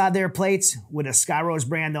off the side of their plates with a Skyros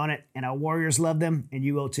brand on it, and our warriors love them, and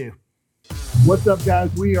you will too. What's up,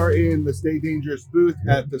 guys? We are in the Stay Dangerous booth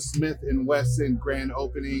at the Smith & Wesson grand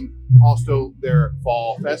opening, also their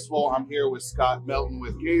fall festival. I'm here with Scott Melton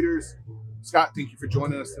with Gators. Scott, thank you for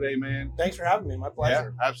joining us today, man. Thanks for having me. My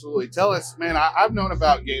pleasure. Yeah, absolutely. Tell us, man, I've known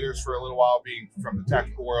about Gators for a little while, being from the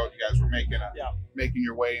tactical world. You guys were making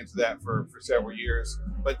your way into that for several years.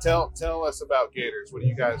 But tell us about Gators. What do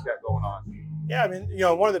you guys got going on? Yeah, I mean,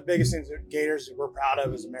 one of the biggest things that Gators that we're proud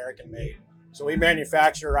of is American made. So we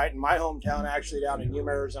manufacture right in my hometown, actually down in Yuma,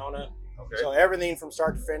 Arizona. Okay. So everything from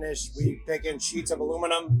start to finish, we pick in sheets of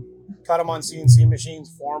aluminum, cut them on CNC machines,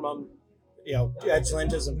 form them, edge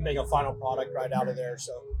lenses, and make a final product right out of there.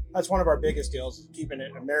 So that's one of our biggest deals, is keeping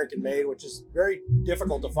it American made, which is very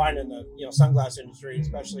difficult to find in the sunglass industry,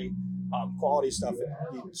 especially quality stuff.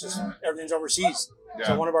 It's just everything's overseas. Yeah.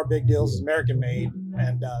 So one of our big deals is American made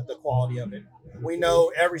and the quality of it. We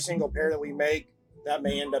know every single pair that we make that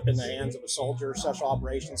may end up in the hands of a soldier, special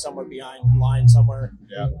operations, somewhere behind the line somewhere.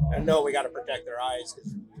 Yeah. And no, we got to protect their eyes,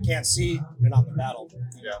 because you can't see, you're not in the battle.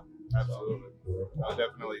 Yeah, absolutely.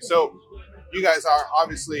 Definitely. So you guys are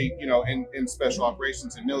obviously, in special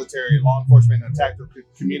operations and military, law enforcement, and the tactical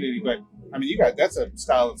community, but I mean, that's a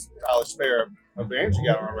stylish pair of bands you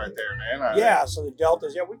got on right there, man. Yeah, so the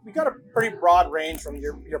Deltas, we got a pretty broad range from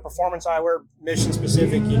your performance eyewear, mission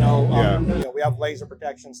specific, we have laser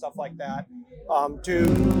protection, stuff like that, to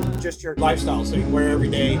just your lifestyle, so you can wear every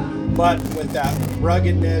day, but with that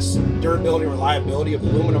ruggedness, durability, reliability of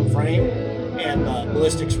aluminum frame and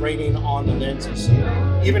ballistics rating on the lenses.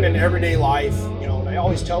 Even in everyday life, and I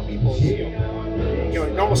always tell people,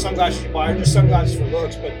 normal sunglasses you buy are just sunglasses for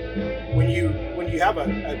looks, but when you have a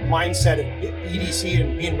mindset of EDC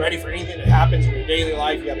and being ready for anything that happens in your daily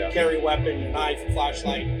life, you have a carry weapon, your knife, your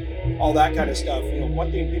flashlight, all that kind of stuff.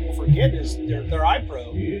 One thing people forget is their eye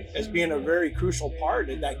probe as being a very crucial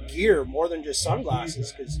part of that gear, more than just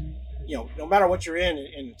sunglasses, because no matter what you're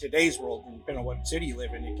in today's world, depending on what city you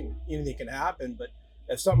live in, anything can happen. But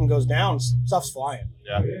if something goes down, stuff's flying.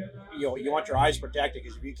 Yeah. You want your eyes protected,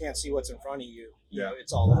 because if you can't see what's in front of you,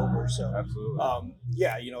 it's all over. So absolutely.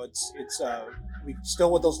 It's we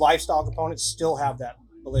still, with those lifestyle components, still have that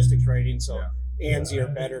ballistics rating. So ANSI or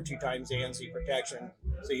better, 2 times ANSI protection.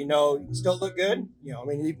 So you still look good.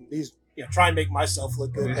 These try and make myself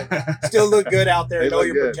look good, but still look good out there. They Know look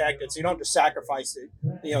you're good. protected, so you don't have to sacrifice it.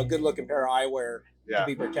 Good looking pair of eyewear Yeah. to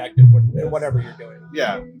be protected in whatever you're doing.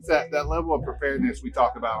 Yeah, it's that level of preparedness we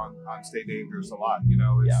talk about on Stay Dangerous a lot.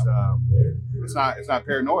 It's not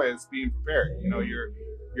paranoia, it's being prepared.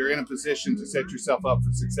 You're in a position to set yourself up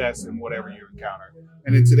for success in whatever you encounter.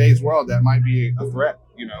 And in today's world, that might be a threat,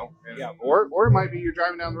 or it might be you're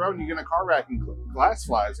driving down the road and you get in a car wreck and glass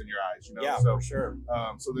flies in your eyes, Yeah, So, for sure.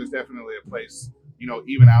 So there's definitely a place,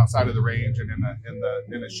 even outside of the range and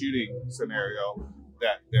in a shooting scenario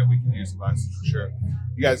that we can use the glasses for sure.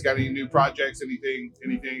 You guys got any new projects?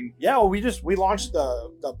 Anything? Yeah, well, we launched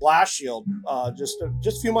the Blast Shield just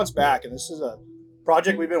a few months back, and this is a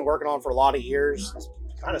project we've been working on for a lot of years. It's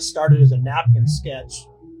kind of started as a napkin sketch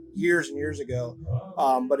years and years ago,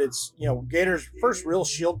 but it's Gator's first real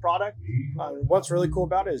shield product. What's really cool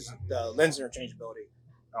about it is the lens interchangeability.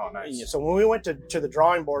 Oh, nice. So when we went to the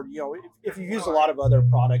drawing board, if you use a lot of other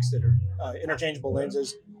products that are interchangeable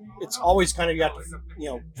lenses, it's always kind of you have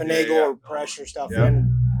to finagle or pressure stuff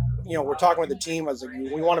in. We're talking with the team. I was like,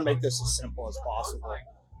 we want to make this as simple as possible.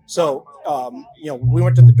 So we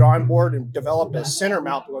went to the drawing board and developed a center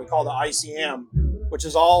mount, what we call the ICM, which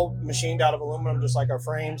is all machined out of aluminum, just like our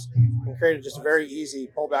frames, and created just a very easy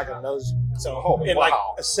pull back on those. So in like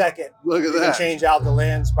a second, Look at you that. can change out the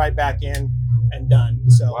lens, right back in, and done.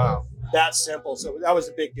 So Wow. that's simple. So that was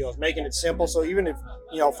the big deal, is making it simple. So even if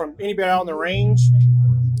from anybody out on the range,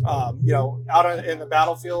 out in the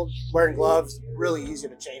battlefield wearing gloves, really easy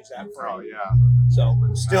to change that frame. Oh yeah. So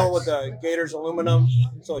still with the Gator's aluminum,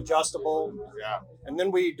 so adjustable. Yeah. And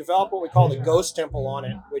then we developed what we call the ghost temple on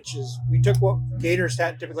it, which is we took what Gator's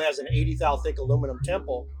typically has an 80 thou thick aluminum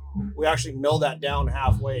temple. We actually milled that down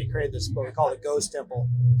halfway, created this what we call the ghost temple.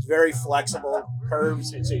 It's very flexible,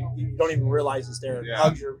 curves, and so you don't even realize it's there. It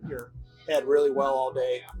hugs your head really well all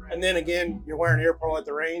day. And then again, you're wearing ear pro at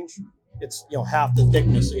the range. It's half the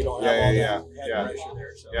thickness, so you don't have all that head pressure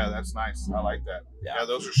there. So. Yeah, that's nice. I like that. Yeah. Yeah,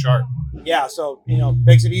 those are sharp. Yeah, so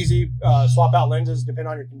makes it easy. Swap out lenses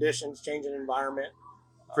depending on your conditions, changing environment.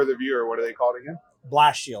 For the viewer, what are they called again?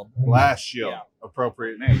 Blast Shield. Blast Shield. Yeah.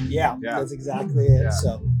 Appropriate name. Yeah, Yeah. that's exactly it. Yeah.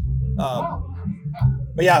 So,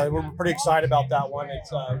 but yeah, we're pretty excited about that one.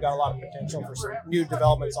 It's got a lot of potential for some new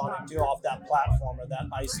developments on it too, off that platform or that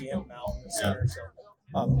ICM mount in the center. So.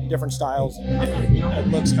 Different styles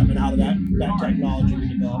and looks coming out of that technology we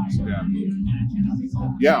developed. So.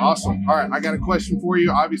 Yeah, awesome. All right, I got a question for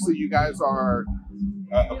you. Obviously, you guys are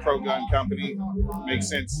a pro gun company. Makes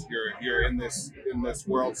sense. You're in this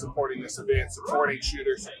world, supporting this event, supporting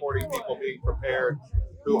shooters, supporting people being prepared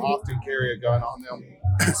who often carry a gun on them.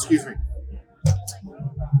 Excuse me.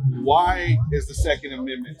 Why is the Second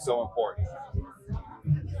Amendment so important?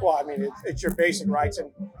 Well, I mean, it's your basic rights, and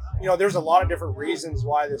there's a lot of different reasons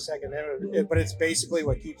why the Second Amendment, but it's basically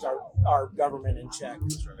what keeps our government in check.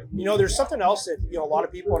 There's something else that a lot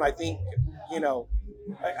of people, and I think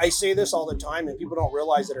I say this all the time, and people don't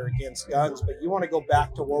realize that are against guns, but you want to go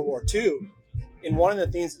back to World War II, and one of the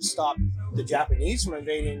things that stopped the Japanese from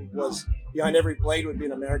invading was behind every blade would be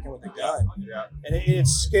an American with a gun. Yeah. And it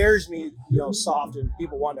scares me, soft, and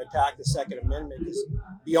people want to attack the Second Amendment, because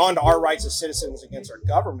beyond our rights as citizens against our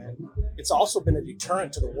government, it's also been a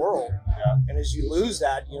deterrent to the world. Yeah. And as you lose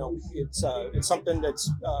that, it's something that's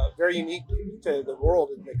very unique to the world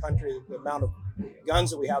and the country, the amount of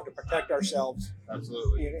guns that we have to protect ourselves.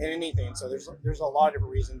 Absolutely. In anything. So there's a lot of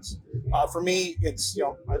different reasons. For me, it's,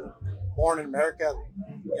 I'm born in America.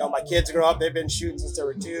 My kids grow up, they've been shooting since they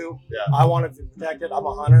were 2. Yeah. I want to be protected. I'm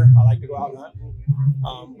a hunter. I like to go out and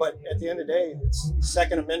hunt. But at the end of the day, it's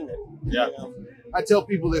Second Amendment. Yeah. I tell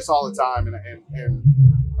people this all the time, and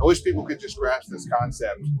I wish people could just grasp this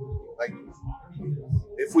concept. Like,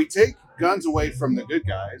 if we take guns away from the good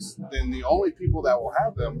guys, then the only people that will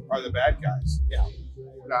have them are the bad guys. Yeah.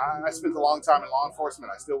 I spent a long time in law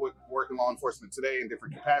enforcement. I still work in law enforcement today in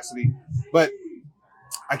different capacity, but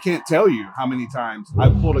I can't tell you how many times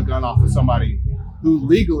I've pulled a gun off of somebody who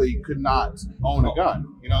legally could not own a gun.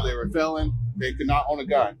 They were a felon. They could not own a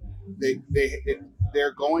gun.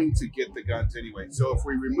 They're going to get the guns anyway. So if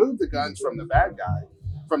we remove the guns from the bad guy,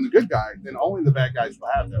 from the good guy, then only the bad guys will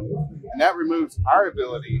have them. And that removes our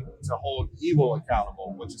ability to hold evil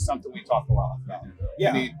accountable, which is something we talk a lot about.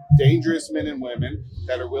 Yeah. We need dangerous men and women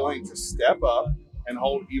that are willing to step up and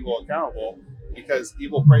hold evil accountable, because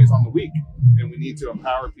evil preys on the weak, and we need to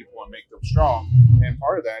empower people and make them strong. And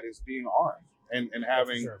part of that is being armed and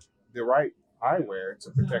having the right eyewear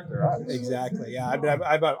to protect their eyes. Exactly. Yeah.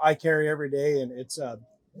 I carry every day, and it's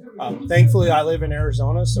Thankfully, I live in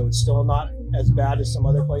Arizona, so it's still not as bad as some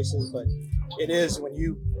other places. But it is when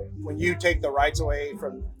you take the rights away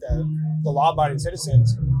from the law-abiding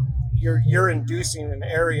citizens, you're inducing an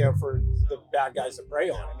area for the bad guys to prey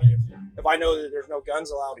on. I mean, if I know that there's no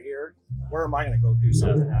guns allowed here, where am I going to go do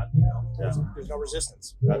something at? You know, there's no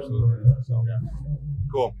resistance. Absolutely. So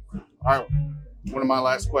Cool. All right. One of my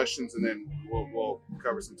last questions, and then we'll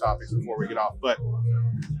cover some topics before we get off. But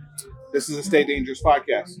this is a Stay Dangerous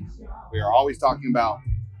podcast. We are always talking about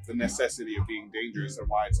the necessity of being dangerous and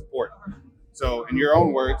why it's important. So, in your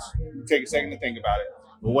own words, take a second to think about it.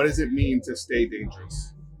 But what does it mean to stay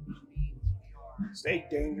dangerous? Stay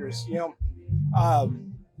dangerous. I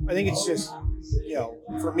think it's just,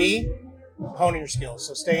 for me, honing your skills.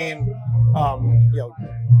 So staying,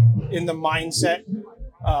 in the mindset,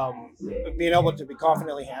 being able to be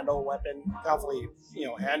confidently handle a weapon, confidently,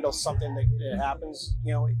 handle something that happens,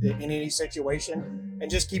 in any situation, and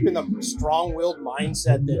just keeping the strong-willed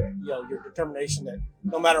mindset that, your determination that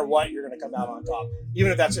no matter what, you're going to come out on top.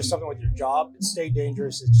 Even if that's just something with your job, stay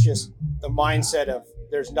dangerous. It's just the mindset of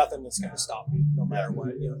there's nothing that's going to stop me, no matter what.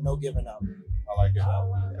 No giving up. I like it.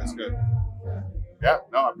 That's good. Yeah,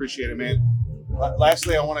 no, I appreciate it, man.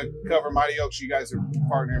 Lastly, I want to cover Mighty Oaks. You guys are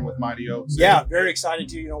partnering with Mighty Oaks. Yeah, very excited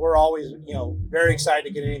to. We're always, very excited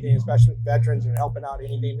to get anything, especially with veterans and helping out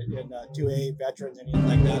anything in 2A veterans, anything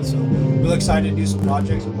like that. So really excited to do some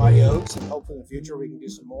projects with Mighty Oaks, and hopefully in the future we can do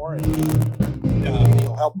some more and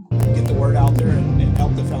help get the word out there and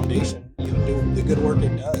help the foundation, do the good work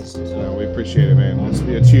it does. So we appreciate it, man.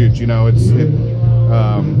 It's huge. It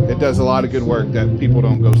does a lot of good work that people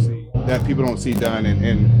don't go see, that people don't see done,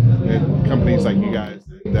 and companies like you guys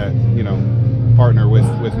that partner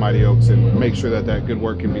with Mighty Oaks and make sure that good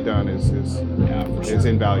work can be done is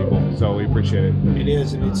invaluable. So we appreciate it. It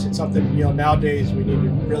is, and it's something nowadays we need to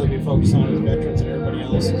really be focused on as veterans and everybody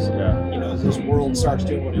else. As this world starts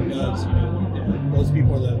doing what it does, those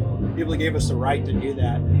people are the people that gave us the right to do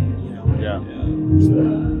that. There's a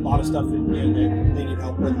lot of stuff that they need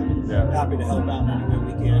help with. Happy to help out in any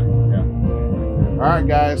way we can. All right,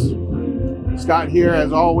 guys. Scott here,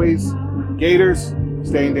 as always. Gators,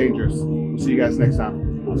 staying dangerous. We'll see you guys next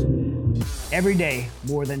time. Awesome. Every day,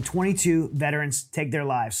 more than 22 veterans take their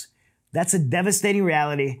lives. That's a devastating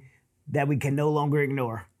reality that we can no longer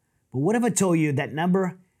ignore. But what if I told you that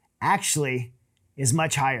number actually is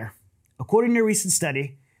much higher? According to a recent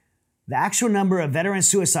study, the actual number of veteran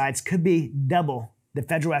suicides could be double the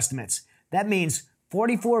federal estimates. That means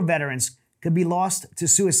 44 veterans could be lost to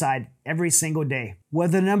suicide every single day.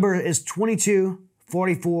 Whether the number is 22,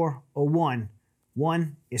 44, or 1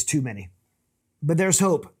 is too many. But there's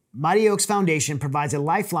hope. Mighty Oaks Foundation provides a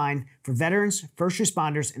lifeline for veterans, first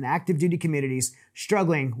responders, and active duty communities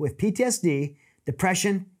struggling with PTSD,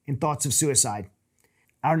 depression, and thoughts of suicide.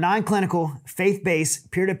 Our non-clinical,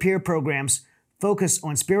 faith-based, peer-to-peer programs focus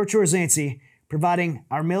on spiritual resiliency, providing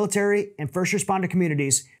our military and first responder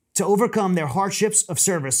communities to overcome their hardships of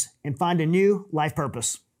service and find a new life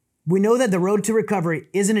purpose. We know that the road to recovery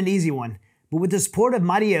isn't an easy one, but with the support of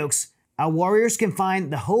Mighty Oaks, our warriors can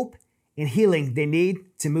find the hope and healing they need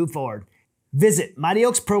to move forward. Visit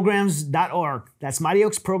mightyoaksprograms.org. That's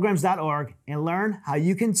mightyoaksprograms.org and learn how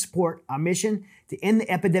you can support our mission to end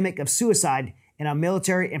the epidemic of suicide in our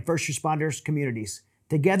military and first responders communities.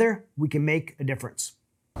 Together, we can make a difference.